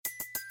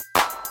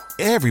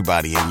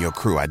Everybody in your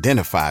crew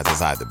identifies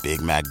as either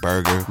Big Mac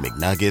Burger,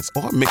 McNuggets,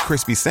 or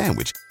McCrispy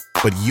Sandwich.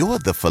 But you're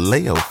the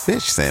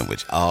Filet-O-Fish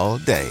Sandwich all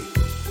day.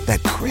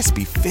 That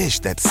crispy fish,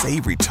 that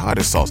savory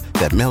tartar sauce,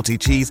 that melty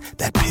cheese,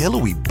 that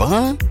pillowy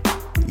bun.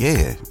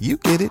 Yeah, you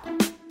get it.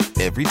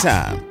 Every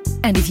time.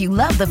 And if you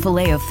love the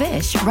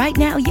Filet-O-Fish, right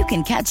now you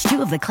can catch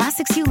two of the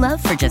classics you love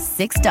for just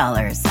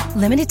 $6.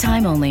 Limited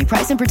time only.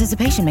 Price and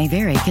participation may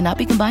vary. Cannot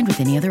be combined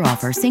with any other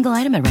offer. Single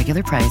item at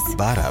regular price.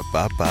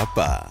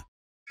 Ba-da-ba-ba-ba.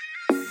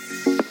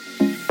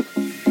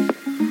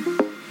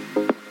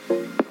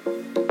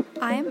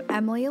 I'm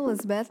Emily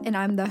Elizabeth, and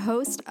I'm the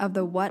host of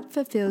the What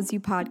Fulfills You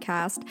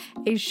podcast,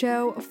 a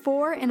show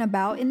for and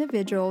about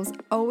individuals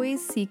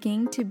always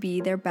seeking to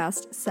be their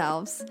best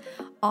selves.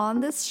 On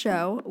this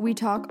show, we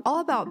talk all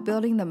about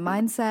building the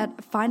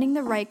mindset, finding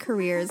the right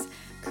careers,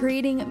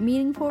 creating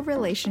meaningful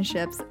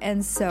relationships,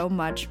 and so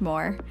much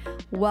more.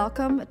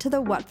 Welcome to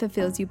the What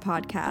Fulfills You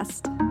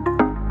podcast.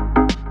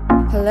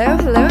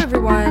 Hello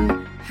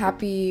everyone.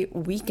 Happy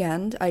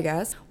weekend, I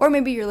guess. Or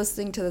maybe you're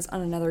listening to this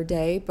on another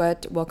day,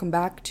 but welcome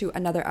back to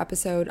another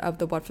episode of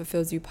the What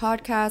Fulfills You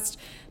podcast.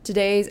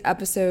 Today's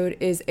episode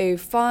is a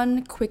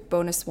fun, quick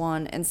bonus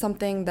one and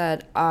something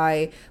that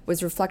I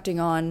was reflecting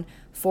on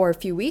for a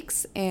few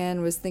weeks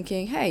and was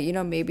thinking, hey,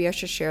 maybe I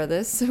should share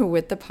this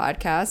with the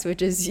podcast,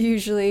 which is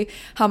usually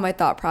how my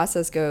thought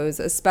process goes,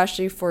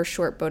 especially for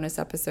short bonus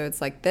episodes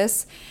like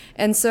this.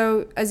 And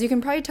so, as you can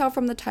probably tell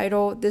from the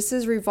title, this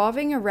is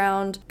revolving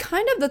around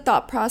kind of the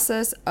thought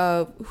process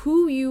of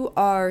who you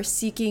are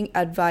seeking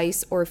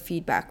advice or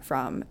feedback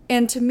from.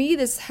 And to me,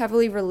 this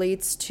heavily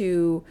relates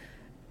to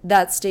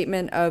that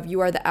statement of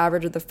you are the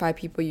average of the 5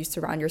 people you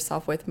surround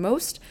yourself with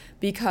most,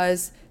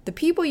 because the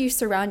people you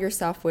surround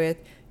yourself with,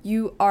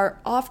 you are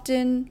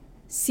often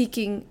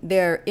seeking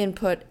their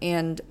input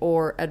and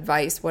or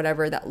advice,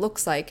 whatever that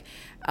looks like.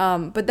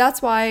 But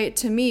that's why,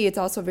 to me, it's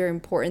also very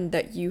important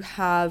that you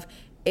have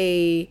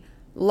a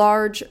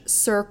large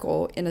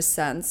circle, in a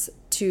sense,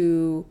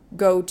 to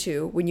go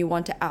to when you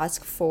want to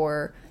ask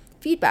for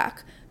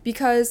feedback.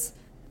 Because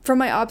from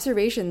my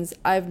observations,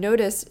 I've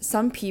noticed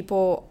some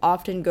people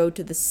often go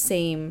to the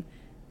same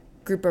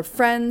group of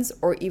friends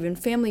or even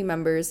family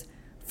members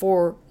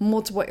for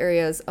multiple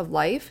areas of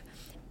life.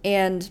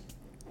 And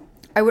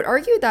I would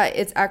argue that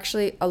it's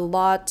actually a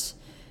lot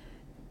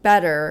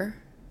better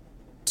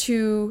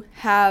to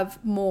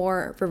have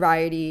more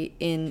variety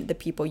in the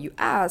people you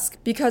ask,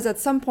 because at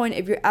some point,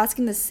 if you're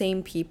asking the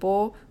same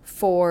people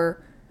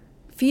for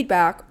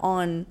feedback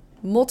on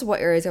multiple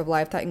areas of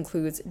life, that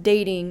includes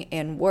dating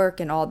and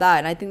work and all that.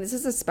 And I think this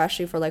is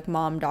especially for like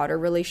mom-daughter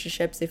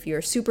relationships. If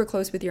you're super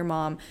close with your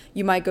mom,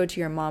 you might go to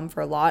your mom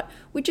for a lot,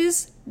 which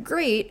is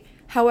great.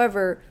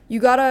 However, you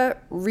gotta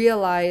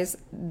realize,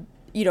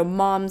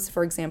 moms,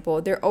 for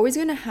example, they're always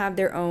going to have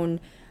their own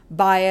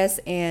bias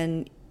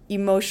and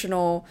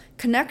emotional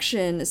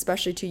connection,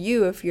 especially to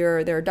you if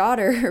you're their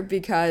daughter,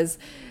 because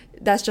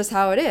that's just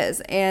how it is.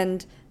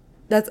 And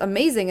that's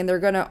amazing. And they're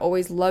going to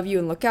always love you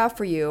and look out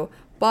for you.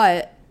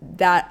 But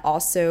that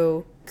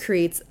also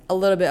creates a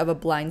little bit of a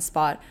blind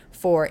spot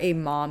for a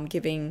mom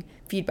giving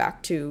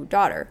feedback to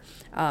daughter.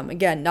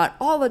 Again, not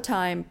all the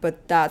time,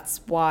 but that's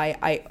why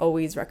I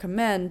always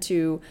recommend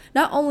to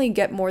not only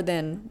get more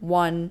than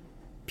one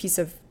piece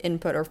of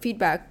input or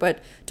feedback, but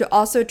to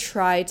also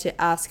try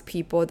to ask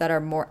people that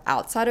are more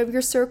outside of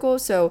your circle,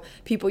 so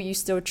people you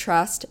still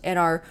trust and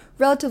are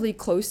relatively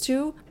close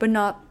to, but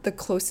not the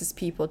closest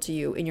people to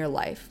you in your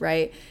life,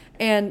 right?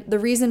 And the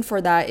reason for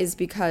that is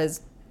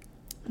because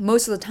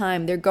most of the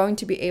time they're going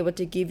to be able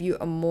to give you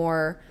a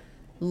more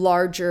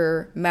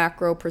larger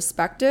macro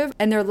perspective,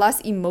 and they're less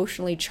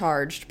emotionally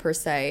charged per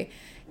se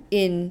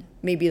in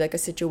maybe like a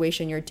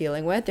situation you're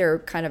dealing with. They're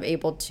kind of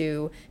able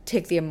to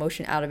take the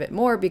emotion out of it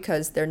more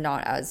because they're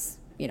not as,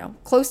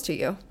 close to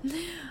you.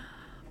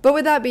 But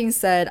with that being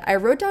said, I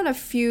wrote down a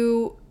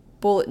few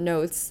bullet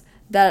notes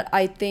that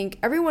I think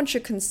everyone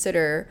should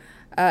consider,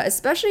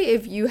 especially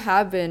if you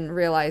have been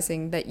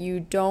realizing that you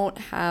don't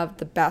have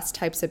the best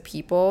types of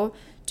people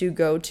to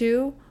go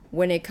to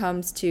when it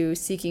comes to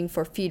seeking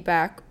for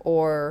feedback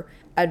or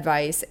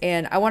advice.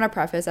 And I want to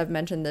preface, I've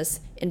mentioned this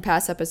in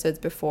past episodes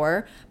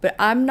before, but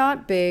I'm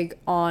not big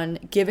on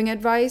giving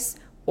advice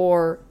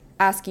or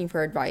asking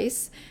for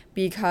advice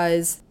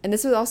because, and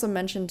this was also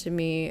mentioned to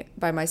me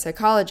by my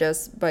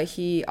psychologist, but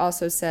he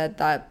also said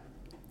that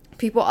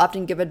people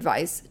often give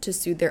advice to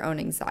soothe their own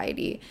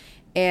anxiety.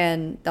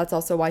 And that's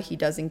also why he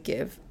doesn't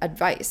give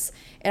advice.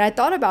 And I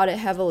thought about it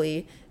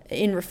heavily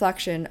in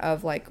reflection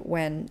of like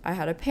when I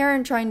had a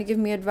parent trying to give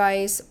me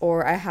advice,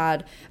 or I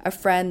had a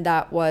friend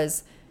that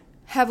was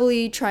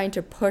heavily trying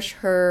to push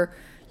her,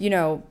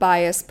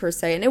 bias per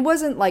se. And it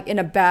wasn't like in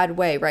a bad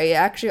way, right? It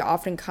actually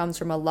often comes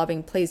from a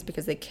loving place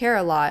because they care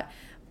a lot.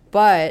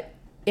 But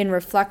in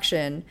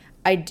reflection,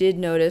 I did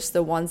notice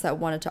the ones that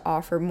wanted to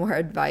offer more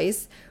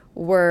advice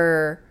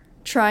were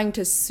trying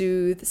to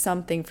soothe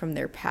something from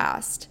their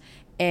past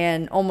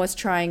and almost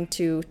trying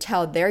to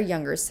tell their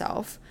younger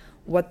self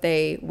what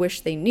they wish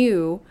they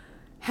knew.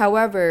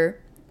 However,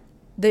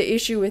 the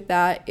issue with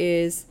that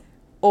is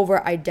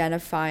over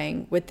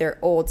identifying with their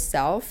old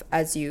self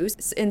as you.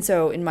 And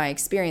so in my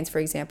experience, for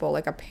example,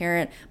 like a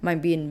parent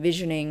might be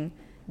envisioning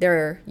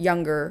their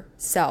younger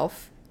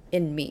self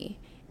in me.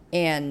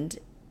 And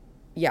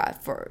yeah,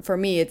 for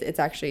me, it's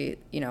actually,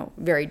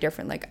 very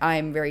different. Like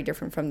I'm very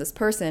different from this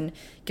person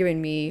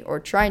giving me or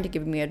trying to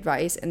give me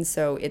advice. And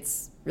so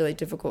it's really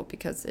difficult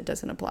because it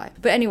doesn't apply.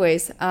 But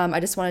anyways, I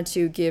just wanted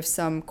to give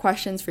some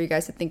questions for you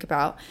guys to think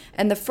about.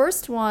 And the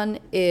first one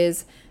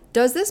is,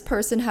 does this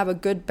person have a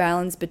good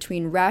balance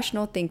between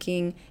rational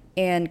thinking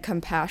and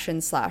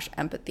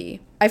compassion/empathy?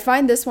 I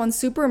find this one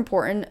super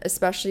important,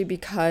 especially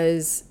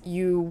because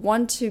you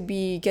want to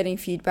be getting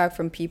feedback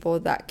from people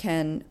that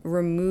can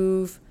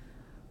remove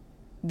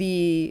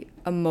the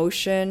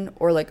emotion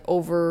or like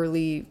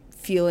overly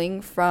feeling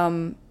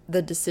from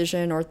the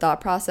decision or thought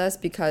process,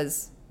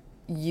 because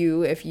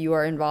if you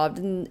are involved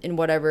in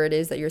whatever it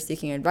is that you're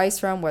seeking advice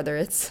from, whether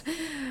it's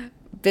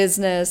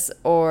business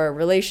or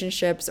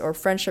relationships or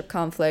friendship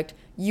conflict,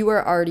 you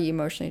are already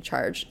emotionally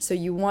charged. So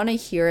you want to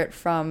hear it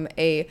from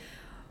a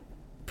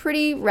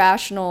pretty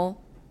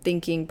rational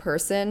thinking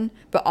person,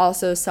 but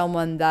also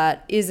someone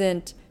that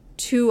isn't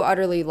too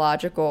utterly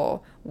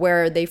logical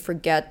where they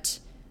forget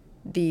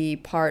the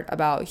part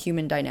about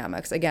human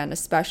dynamics. Again,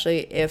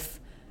 especially if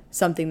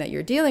something that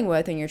you're dealing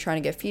with and you're trying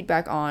to get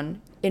feedback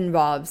on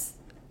involves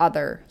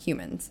other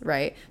humans,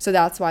 right? So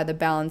that's why the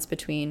balance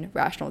between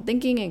rational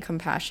thinking and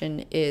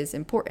compassion is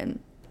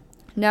important.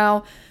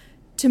 Now,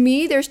 to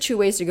me, there's two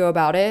ways to go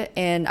about it,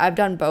 and I've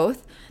done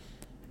both.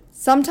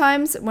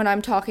 Sometimes when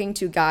I'm talking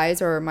to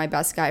guys or my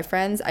best guy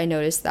friends, I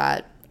notice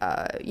that,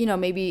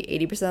 maybe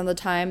 80% of the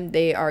time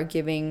they are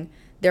giving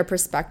their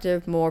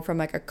perspective more from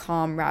like a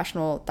calm,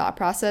 rational thought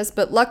process.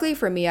 But luckily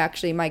for me,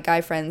 actually, my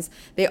guy friends,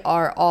 they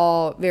are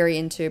all very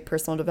into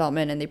personal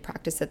development and they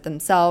practice it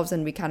themselves,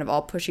 and we kind of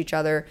all push each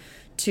other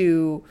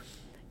to,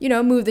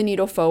 move the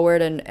needle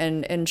forward and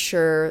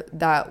ensure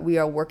that we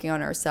are working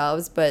on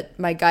ourselves. But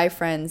my guy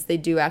friends, they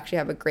do actually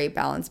have a great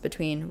balance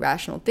between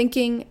rational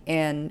thinking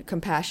and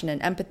compassion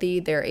and empathy.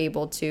 They're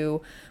able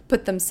to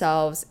put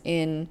themselves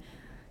in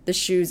the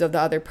shoes of the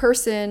other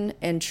person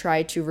and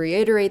try to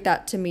reiterate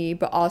that to me,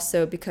 but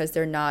also because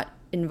they're not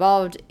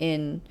involved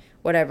in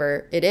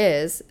whatever it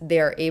is,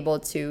 they're able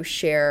to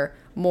share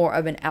more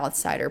of an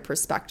outsider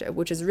perspective,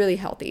 which is really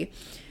healthy.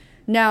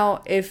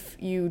 Now, if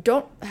you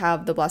don't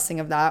have the blessing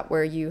of that,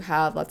 where you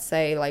have, let's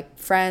say, like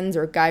friends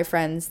or guy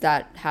friends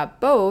that have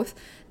both,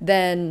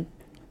 then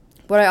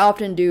what I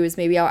often do is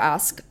maybe I'll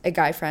ask a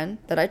guy friend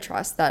that I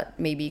trust that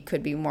maybe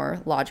could be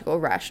more logical,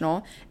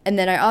 rational. And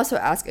then I also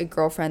ask a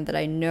girlfriend that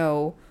I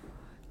know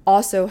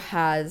also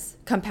has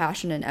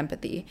compassion and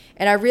empathy.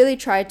 And I really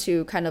try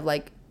to kind of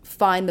like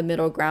find the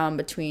middle ground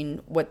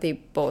between what they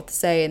both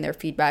say and their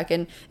feedback.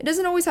 And it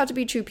doesn't always have to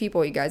be two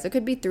people, you guys. It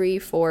could be 3,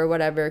 4,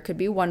 whatever. It could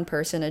be one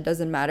person. It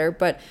doesn't matter.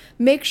 But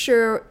make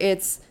sure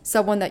it's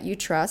someone that you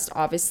trust,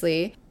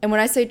 obviously. And when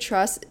I say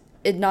trust,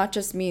 it not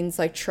just means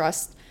like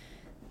trust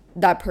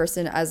that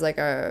person as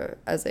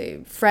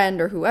a friend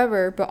or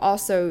whoever, but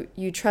also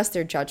you trust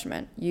their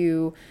judgment.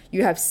 You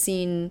have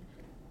seen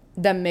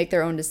them make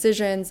their own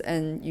decisions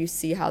and you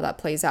see how that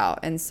plays out.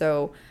 And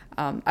so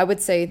I would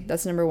say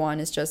that's number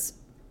one, is just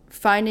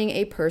finding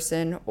a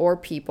person or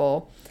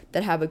people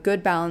that have a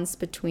good balance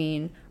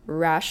between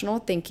rational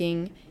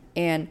thinking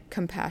and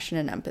compassion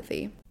and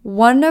empathy.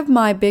 One of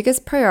my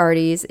biggest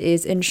priorities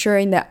is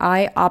ensuring that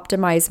I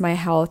optimize my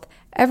health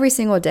every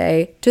single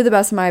day to the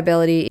best of my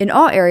ability in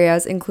all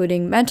areas,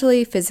 including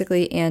mentally,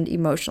 physically, and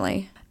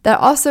emotionally. That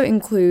also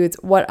includes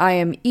what I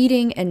am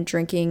eating and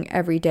drinking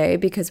every day,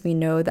 because we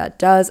know that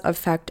does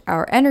affect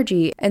our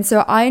energy. And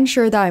so I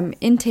ensure that I'm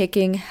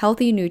intaking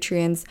healthy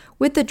nutrients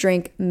with the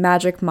drink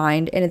Magic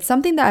Mind. And it's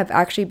something that I've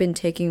actually been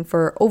taking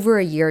for over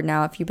a year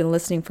now. If you've been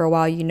listening for a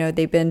while, you know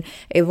they've been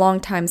a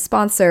long-time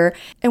sponsor.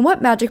 And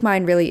what Magic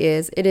Mind really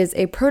is, it is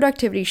a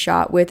productivity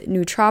shot with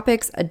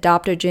nootropics,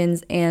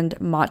 adaptogens, and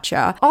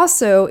matcha.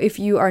 Also, if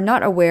you are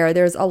not aware,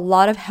 there's a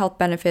lot of health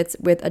benefits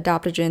with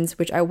adaptogens,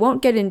 which I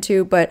won't get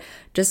into, but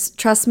just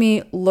trust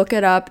me, look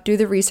it up, do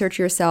the research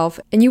yourself,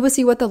 and you will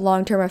see what the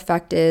long-term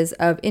effect is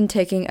of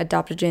intaking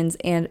adaptogens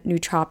and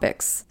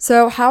nootropics.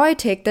 So how I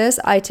take this,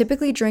 I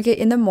typically drink it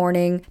in the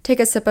morning, take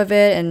a sip of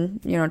it,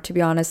 and to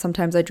be honest,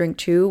 sometimes I drink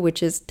 2,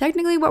 which is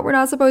technically what we're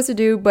not supposed to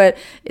do, but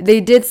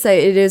they did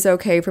say it is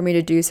okay for me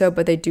to do so,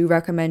 but they do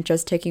recommend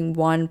just taking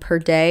 1 per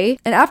day.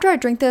 And after I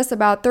drink this,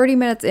 about 30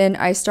 minutes in,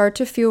 I start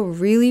to feel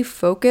really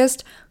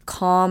focused,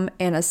 calm,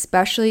 and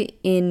especially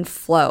in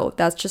flow.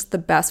 That's just the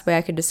best way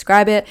I could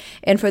describe it.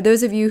 And for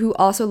those of you who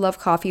also love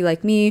coffee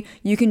like me,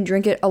 you can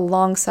drink it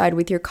alongside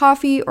with your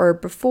coffee or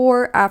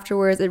before,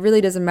 afterwards. It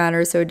really doesn't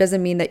matter. So it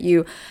doesn't mean that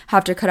you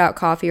have to cut out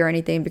coffee or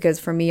anything, because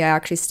for me, I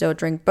actually still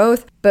drink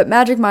both. But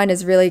Magic Mind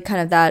is really kind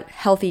of that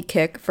healthy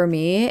kick for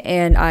me,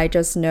 and I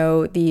just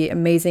know the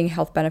amazing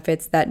health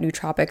benefits that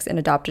nootropics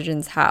and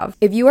adaptogens have.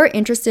 If you are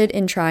interested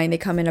in trying, they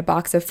come in a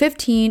box of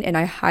 15, and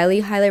I highly,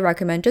 highly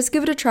recommend just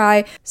give it a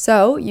try.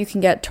 So you you can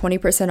get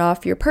 20%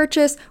 off your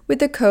purchase with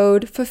the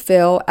code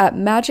FULFILL at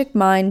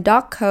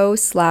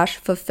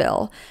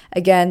magicmind.co/fulfill.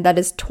 Again, that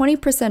is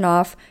 20%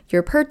 off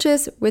your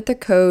purchase with the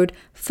code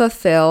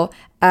FULFILL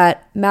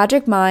at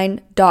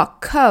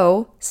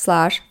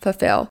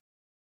magicmind.co/fulfill.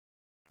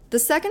 The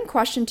second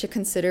question to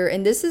consider,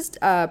 and this is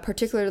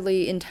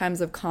particularly in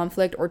times of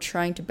conflict or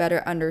trying to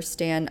better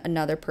understand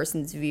another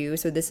person's view,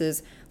 so this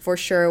is for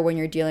sure when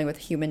you're dealing with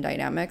human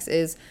dynamics,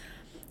 is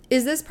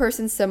this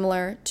person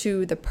similar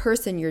to the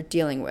person you're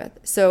dealing with?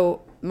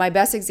 So my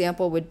best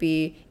example would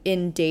be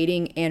in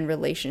dating and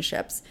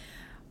relationships.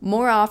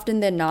 More often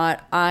than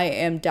not, I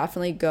am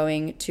definitely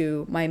going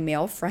to my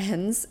male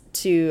friends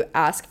to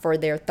ask for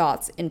their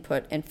thoughts,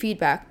 input, and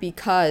feedback,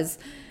 because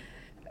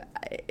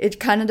it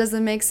kind of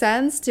doesn't make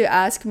sense to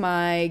ask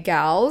my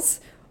gals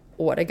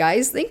what a guy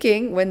is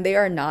thinking when they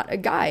are not a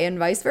guy, and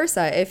vice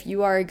versa. If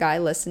you are a guy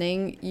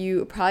listening,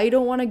 you probably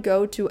don't want to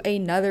go to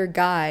another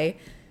guy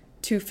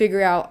to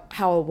figure out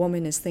how a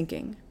woman is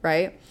thinking,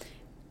 right?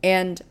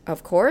 And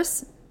of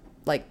course,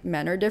 like,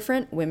 men are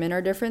different, women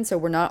are different, so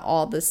we're not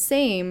all the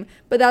same,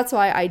 but that's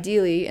why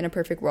ideally in a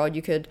perfect world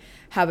you could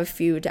have a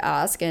few to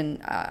ask,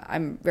 and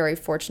I'm very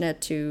fortunate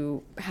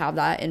to have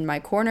that in my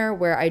corner,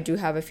 where I do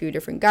have a few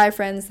different guy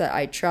friends that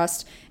I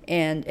trust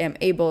and am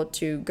able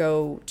to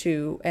go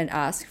to and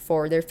ask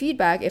for their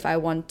feedback if I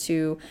want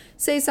to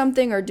say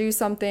something or do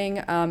something,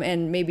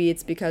 and maybe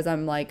it's because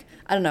I'm like,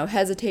 I don't know,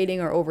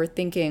 hesitating or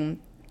overthinking.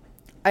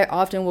 I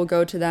often will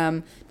go to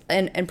them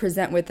and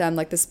present with them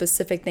like the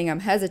specific thing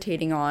I'm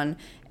hesitating on.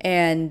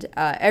 And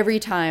every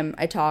time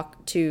I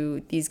talk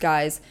to these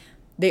guys,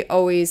 they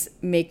always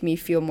make me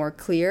feel more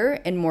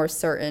clear and more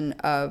certain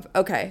of,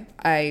 okay,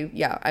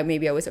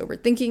 maybe I was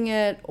overthinking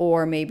it,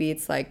 or maybe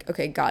it's like,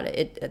 okay, got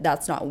it.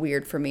 That's not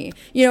weird for me.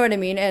 You know what I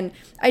mean? And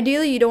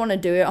ideally you don't want to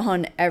do it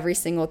on every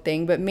single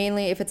thing, but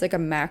mainly if it's like a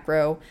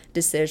macro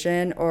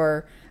decision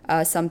or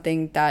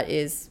something that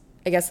is,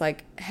 I guess,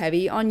 like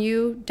heavy on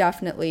you,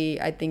 definitely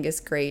I think it's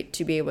great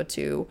to be able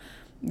to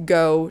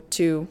go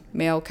to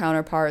male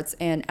counterparts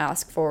and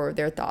ask for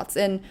their thoughts.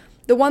 And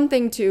the one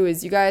thing too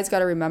is you guys got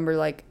to remember,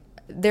 like,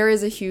 there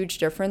is a huge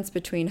difference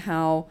between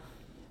how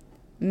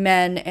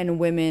men and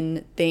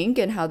women think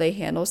and how they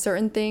handle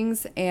certain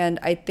things. And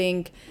I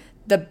think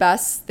the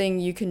best thing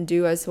you can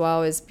do as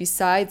well is,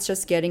 besides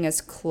just getting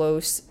as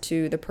close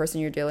to the person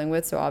you're dealing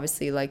with, so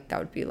obviously like that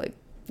would be like,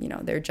 you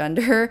know, their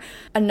gender.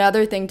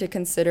 Another thing to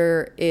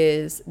consider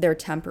is their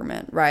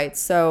temperament, right?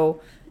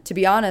 So to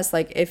be honest,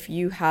 like if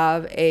you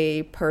have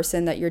a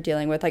person that you're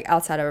dealing with, like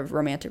outside of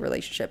romantic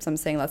relationships, I'm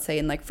saying, let's say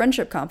in like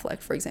friendship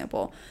conflict, for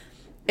example,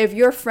 if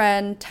your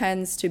friend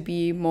tends to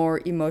be more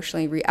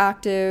emotionally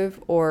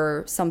reactive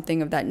or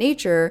something of that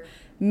nature,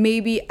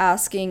 maybe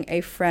asking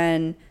a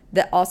friend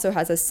that also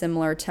has a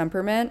similar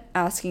temperament,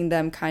 asking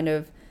them kind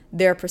of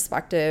their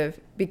perspective,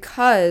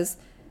 because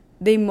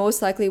they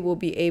most likely will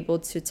be able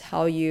to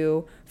tell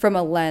you from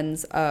a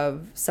lens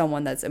of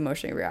someone that's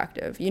emotionally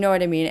reactive. You know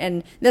what I mean?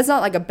 And that's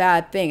not like a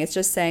bad thing. It's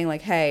just saying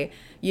like, hey,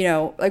 you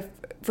know, like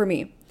for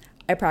me,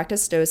 I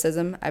practice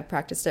stoicism. I've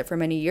practiced it for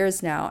many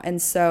years now.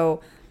 And so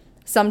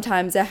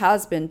sometimes it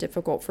has been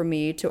difficult for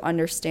me to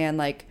understand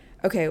like,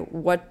 okay,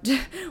 what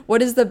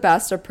is the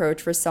best approach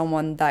for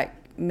someone that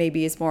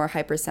maybe is more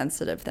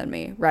hypersensitive than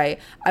me, right?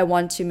 I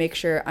want to make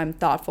sure I'm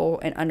thoughtful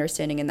and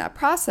understanding in that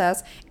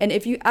process. And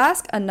if you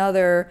ask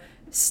another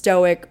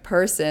stoic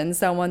person,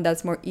 someone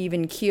that's more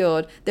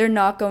even-keeled, they're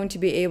not going to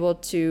be able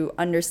to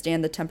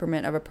understand the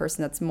temperament of a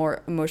person that's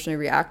more emotionally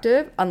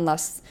reactive,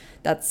 unless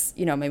that's,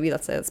 you know, maybe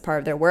let's say that's part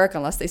of their work,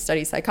 unless they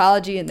study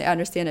psychology and they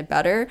understand it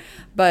better.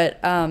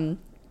 But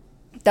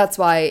that's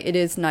why it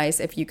is nice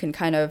if you can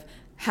kind of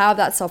have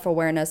that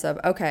self-awareness of,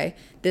 okay,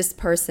 this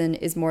person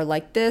is more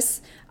like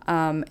this,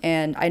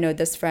 and I know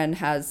this friend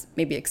has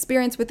maybe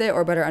experience with it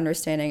or better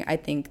understanding. I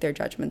think their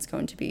judgment's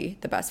going to be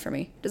the best for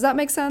me. Does that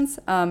make sense?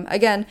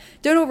 Again,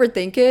 don't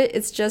overthink it.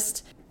 It's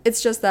just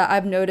that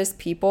I've noticed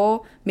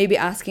people maybe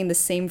asking the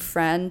same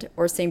friend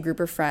or same group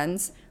of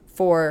friends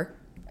for,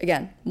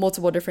 again,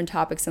 multiple different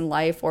topics in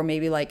life, or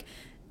maybe like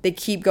they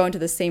keep going to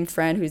the same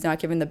friend who's not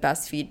giving the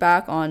best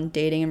feedback on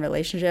dating and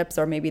relationships,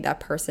 or maybe that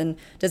person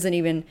doesn't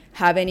even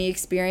have any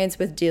experience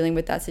with dealing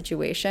with that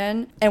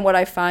situation. And what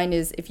I find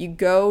is if you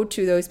go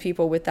to those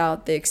people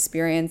without the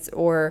experience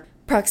or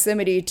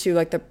proximity to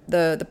like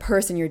the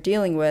person you're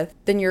dealing with,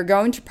 then you're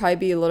going to probably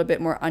be a little bit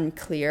more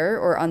unclear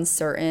or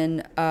uncertain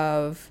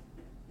of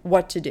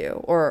what to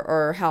do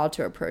or how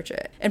to approach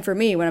it. And for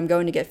me, when I'm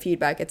going to get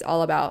feedback, it's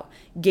all about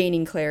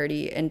gaining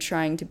clarity and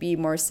trying to be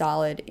more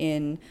solid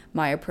in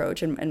my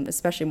approach and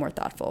especially more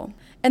thoughtful.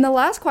 And the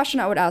last question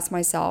I would ask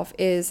myself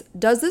is,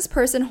 does this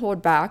person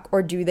hold back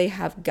or do they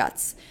have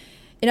guts?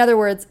 In other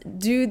words,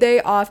 do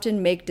they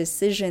often make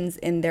decisions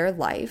in their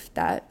life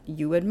that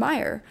you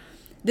admire?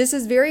 This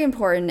is very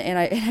important, and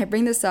I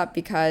bring this up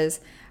because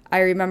I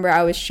remember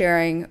I was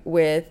sharing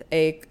with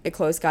a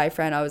close guy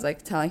friend. I was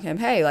like telling him,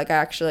 hey, like I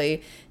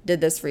actually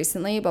did this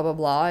recently, blah, blah,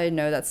 blah. I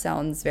know that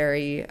sounds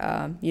very,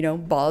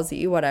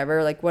 ballsy,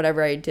 whatever. Like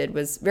whatever I did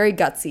was very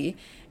gutsy.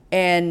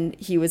 And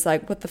he was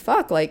like, what the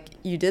fuck? Like,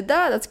 you did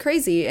that? That's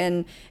crazy.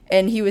 And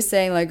he was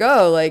saying like,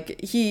 oh,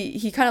 like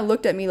he kind of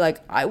looked at me like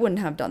I wouldn't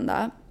have done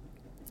that.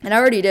 And I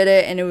already did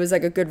it, and it was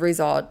like a good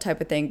result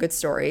type of thing, good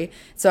story.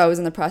 So I was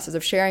in the process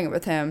of sharing it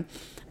with him.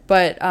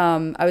 But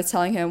I was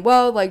telling him,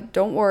 well, like,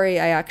 don't worry.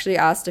 I actually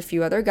asked a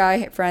few other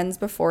guy friends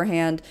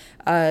beforehand,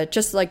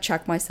 just to, like,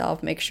 check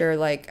myself, make sure,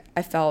 like,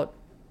 I felt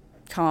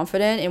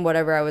confident in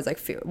whatever I was, like,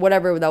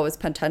 whatever that was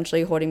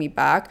potentially holding me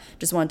back.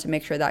 Just wanted to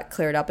make sure that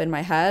cleared up in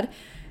my head.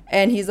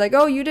 And he's like,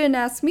 oh, you didn't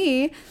ask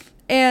me.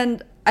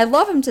 And I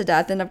love him to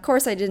death. And of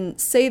course, I didn't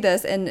say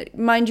this. And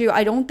mind you,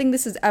 I don't think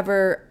this is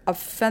ever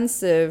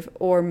offensive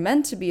or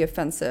meant to be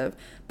offensive.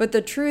 But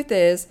the truth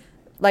is,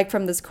 like,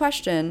 from this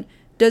question,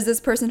 does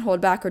this person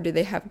hold back or do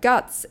they have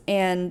guts?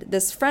 And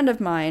this friend of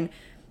mine,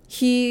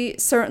 he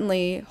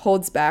certainly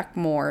holds back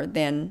more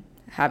than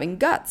having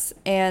guts.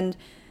 And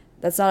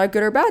that's not a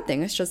good or bad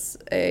thing. It's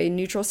just a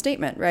neutral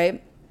statement,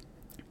 right?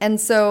 And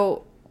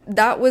so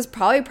that was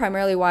probably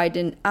primarily why I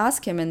didn't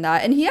ask him in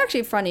that. And he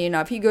actually, funny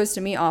enough, he goes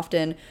to me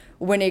often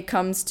when it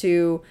comes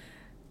to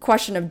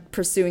question of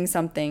pursuing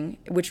something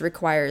which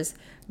requires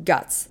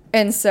guts.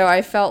 And so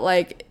I felt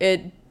like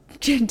it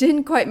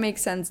didn't quite make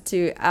sense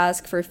to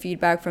ask for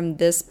feedback from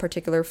this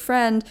particular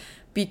friend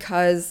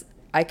because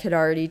I could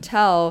already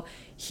tell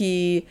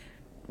he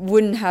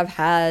wouldn't have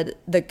had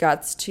the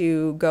guts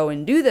to go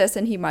and do this,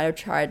 and he might have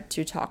tried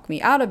to talk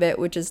me out of it,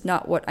 which is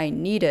not what I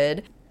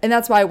needed. And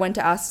that's why I went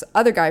to ask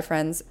other guy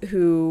friends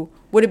who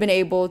would have been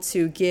able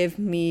to give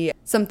me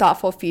some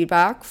thoughtful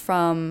feedback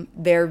from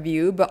their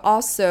view, but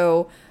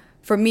also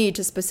for me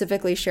to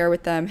specifically share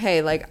with them,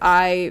 hey, like,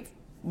 I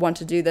want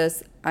to do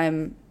this.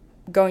 I'm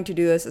going to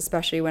do this,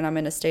 especially when I'm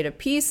in a state of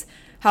peace.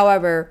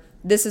 However,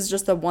 this is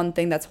just the one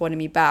thing that's holding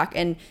me back.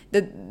 And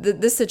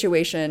this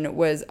situation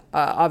was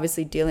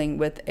obviously dealing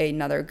with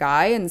another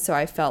guy. And so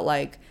I felt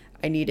like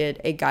I needed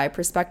a guy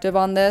perspective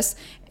on this.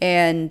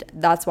 And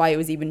that's why it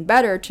was even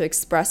better to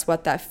express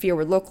what that fear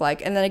would look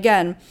like. And then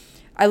again,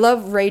 I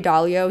love Ray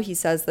Dalio. He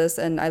says this,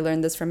 and I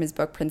learned this from his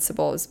book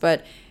Principles.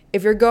 But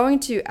if you're going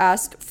to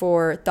ask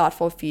for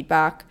thoughtful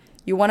feedback,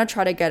 you want to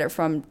try to get it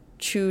from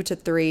 2 to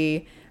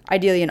 3,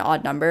 ideally an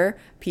odd number,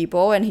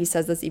 people. And he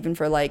says this even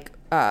for like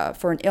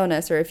for an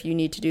illness, or if you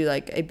need to do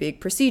like a big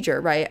procedure,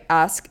 right?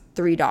 Ask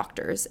 3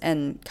 doctors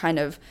and kind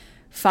of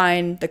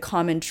find the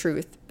common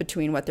truth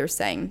between what they're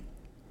saying.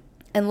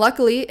 And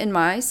luckily in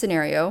my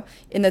scenario,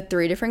 in the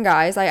 3 different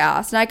guys I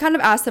asked, and I kind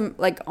of asked them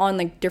like on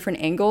like different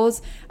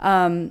angles,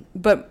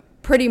 but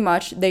pretty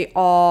much they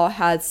all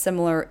had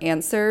similar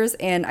answers.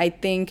 And I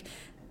think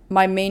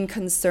my main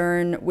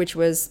concern, which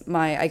was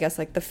my, I guess,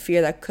 like the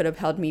fear that could have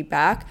held me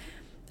back,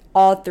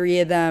 all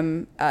 3 of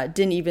them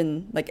didn't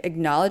even like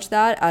acknowledge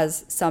that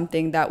as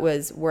something that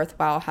was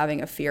worthwhile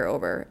having a fear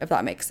over, if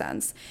that makes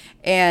sense.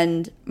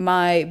 And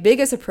my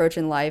biggest approach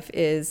in life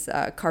is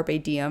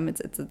carpe diem.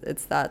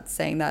 It's that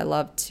saying that I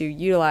love to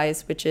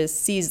utilize, which is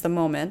seize the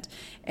moment.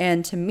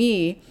 And to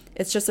me,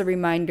 it's just a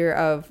reminder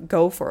of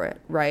go for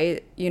it,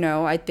 right? You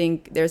know, I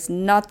think there's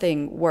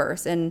nothing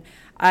worse. And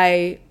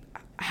I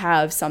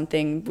have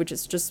something which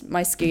is just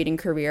my skating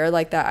career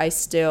like that.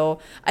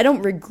 I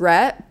don't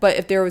regret, but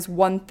if there was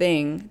one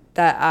thing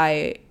that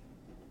I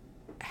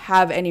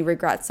have any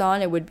regrets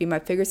on, it would be my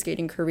figure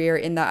skating career,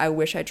 in that I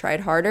wish I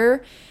tried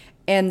harder.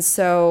 And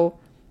so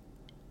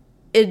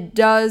it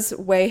does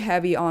weigh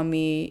heavy on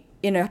me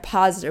in a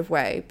positive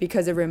way,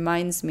 because it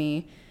reminds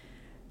me,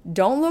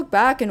 don't look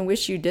back and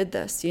wish you did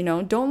this, you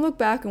know? Don't look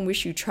back and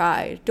wish you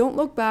tried. Don't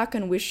look back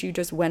and wish you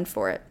just went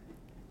for it.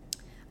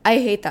 I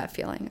hate that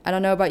feeling. I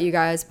don't know about you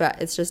guys, but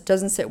it just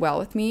doesn't sit well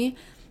with me.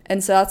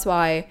 And so that's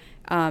why,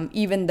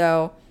 even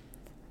though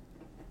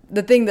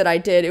the thing that I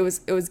did, it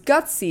was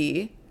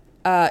gutsy,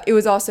 it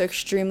was also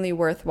extremely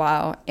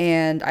worthwhile.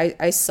 And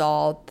I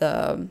saw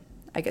the,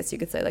 I guess you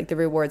could say, like the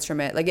rewards from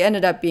it. Like it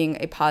ended up being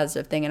a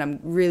positive thing, and I'm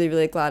really,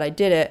 really glad I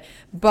did it.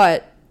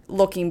 But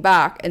looking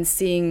back and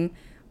seeing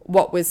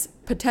what was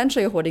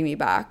potentially holding me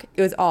back,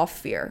 it was all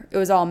fear. It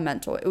was all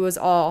mental. It was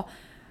all,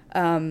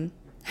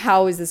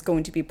 how is this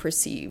going to be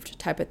perceived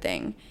type of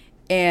thing.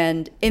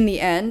 And in the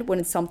end, when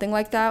it's something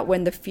like that,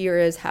 when the fear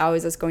is how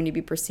is this going to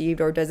be perceived,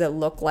 or does it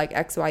look like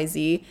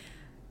XYZ,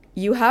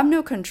 you have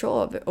no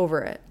control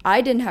over it.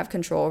 I didn't have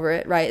control over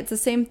it, right? It's the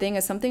same thing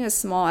as something as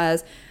small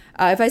as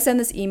if I send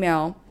this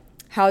email,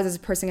 how is this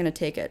person going to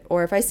take it?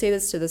 Or if I say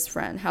this to this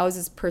friend, how is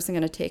this person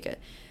going to take it?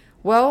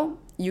 Well,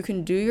 you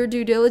can do your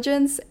due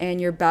diligence and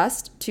your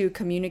best to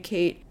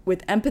communicate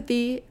with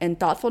empathy and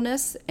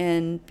thoughtfulness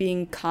and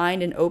being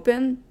kind and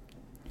open.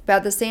 But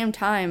at the same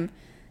time,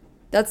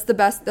 that's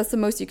the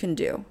most you can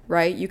do,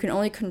 right? You can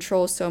only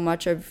control so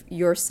much of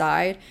your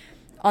side.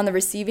 On the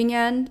receiving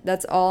end,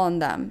 that's all on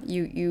them.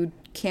 You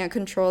can't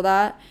control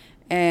that,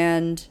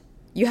 and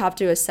you have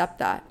to accept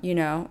that, you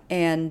know?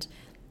 And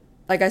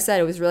like I said,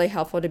 it was really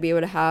helpful to be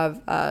able to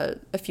have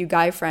a few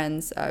guy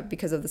friends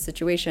because of the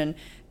situation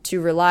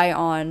to rely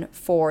on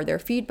for their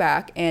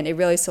feedback. And it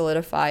really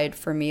solidified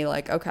for me,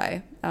 like,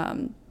 okay,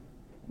 I'm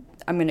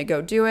going to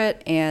go do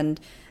it. And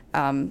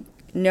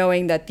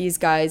knowing that these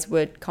guys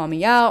would call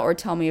me out or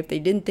tell me if they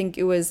didn't think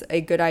it was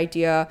a good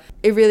idea,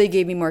 it really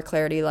gave me more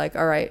clarity, like,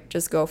 all right,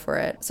 just go for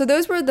it. So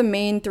those were the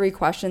main 3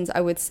 questions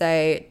I would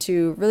say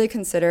to really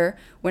consider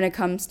when it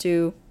comes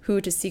to who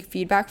to seek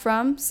feedback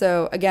from.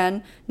 So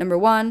again, number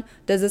 1,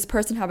 does this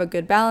person have a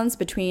good balance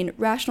between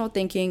rational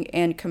thinking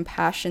and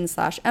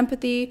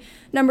compassion/empathy?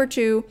 Number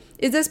 2,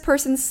 is this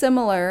person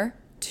similar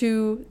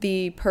to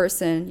the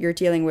person you're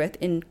dealing with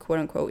in quote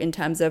unquote in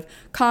times of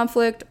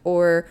conflict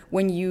or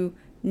when you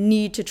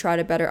need to try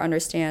to better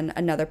understand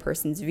another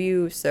person's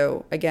view?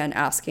 So again,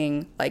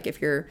 asking, like,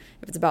 if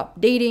it's about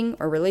dating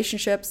or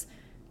relationships,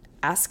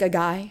 ask a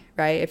guy,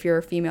 right? If you're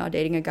a female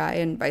dating a guy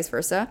and vice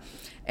versa.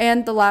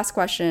 And the last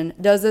question,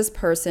 does this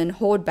person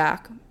hold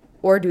back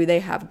or do they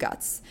have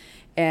guts?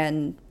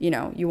 And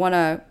you want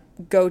to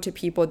go to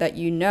people that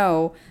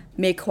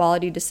make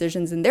quality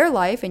decisions in their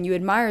life and you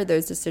admire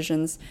those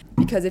decisions,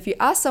 because if you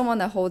ask someone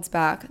that holds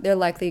back, they're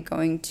likely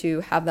going to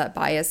have that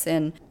bias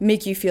and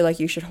make you feel like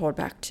you should hold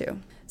back too.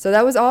 So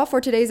that was all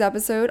for today's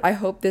episode. I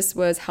hope this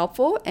was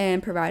helpful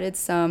and provided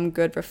some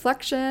good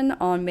reflection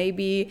on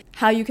maybe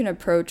how you can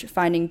approach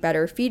finding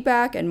better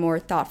feedback and more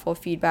thoughtful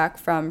feedback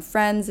from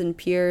friends and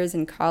peers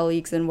and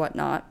colleagues and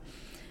whatnot.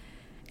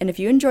 And if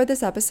you enjoyed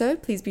this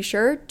episode, please be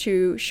sure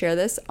to share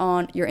this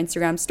on your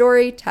Instagram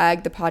story,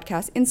 tag the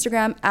podcast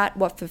Instagram at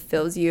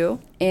WhatFulfillsYou.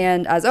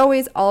 And as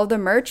always, all of the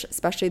merch,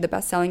 especially the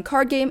best-selling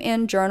card game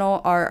and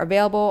journal, are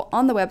available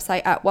on the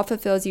website at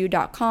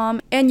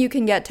whatfulfillsyou.com. And you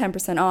can get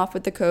 10% off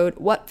with the code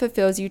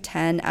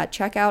WhatFulfillsYou10 at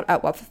checkout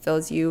at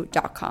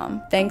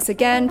whatfulfillsyou.com. Thanks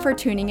again for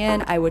tuning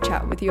in. I will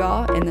chat with you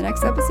all in the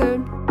next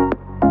episode.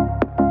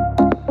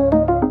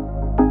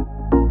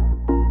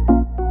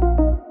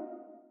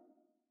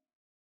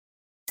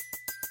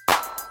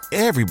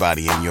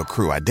 Everybody in your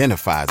crew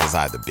identifies as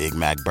either Big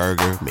Mac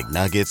Burger,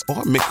 McNuggets,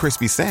 or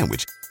McCrispy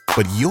Sandwich.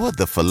 But you're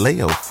the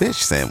Filet-O-Fish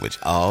Sandwich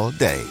all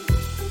day.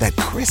 That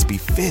crispy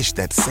fish,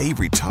 that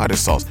savory tartar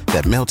sauce,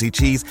 that melty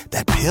cheese,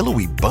 that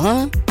pillowy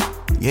bun.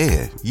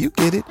 Yeah, you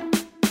get it.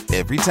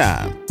 Every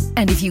time.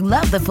 And if you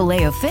love the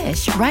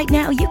Filet-O-Fish, right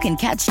now you can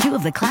catch 2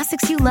 of the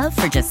classics you love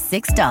for just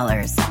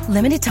 $6.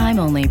 Limited time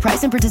only.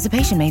 Price and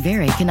participation may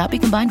vary. Cannot be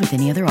combined with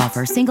any other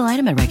offer. Single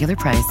item at regular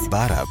price.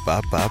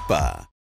 Ba-da-ba-ba-ba.